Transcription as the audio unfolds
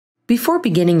Before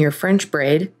beginning your French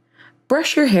braid,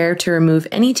 brush your hair to remove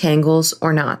any tangles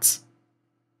or knots.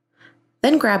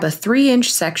 Then grab a 3-inch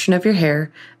section of your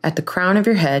hair at the crown of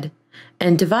your head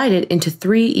and divide it into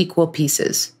 3 equal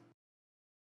pieces.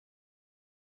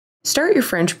 Start your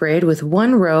French braid with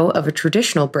 1 row of a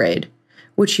traditional braid,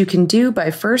 which you can do by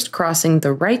first crossing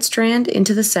the right strand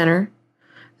into the center,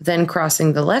 then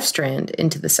crossing the left strand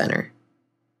into the center.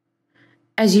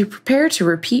 As you prepare to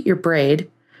repeat your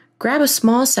braid, grab a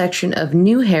small section of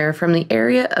new hair from the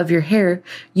area of your hair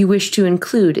you wish to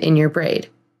include in your braid,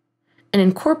 and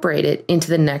incorporate it into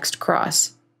the next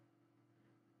cross.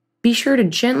 Be sure to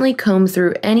gently comb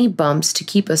through any bumps to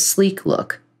keep a sleek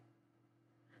look.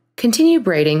 Continue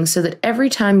braiding so that every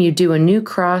time you do a new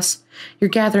cross, you're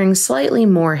gathering slightly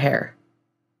more hair.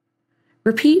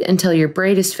 Repeat until your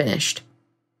braid is finished.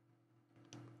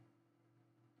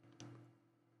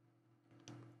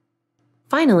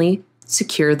 Finally,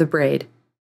 secure the braid.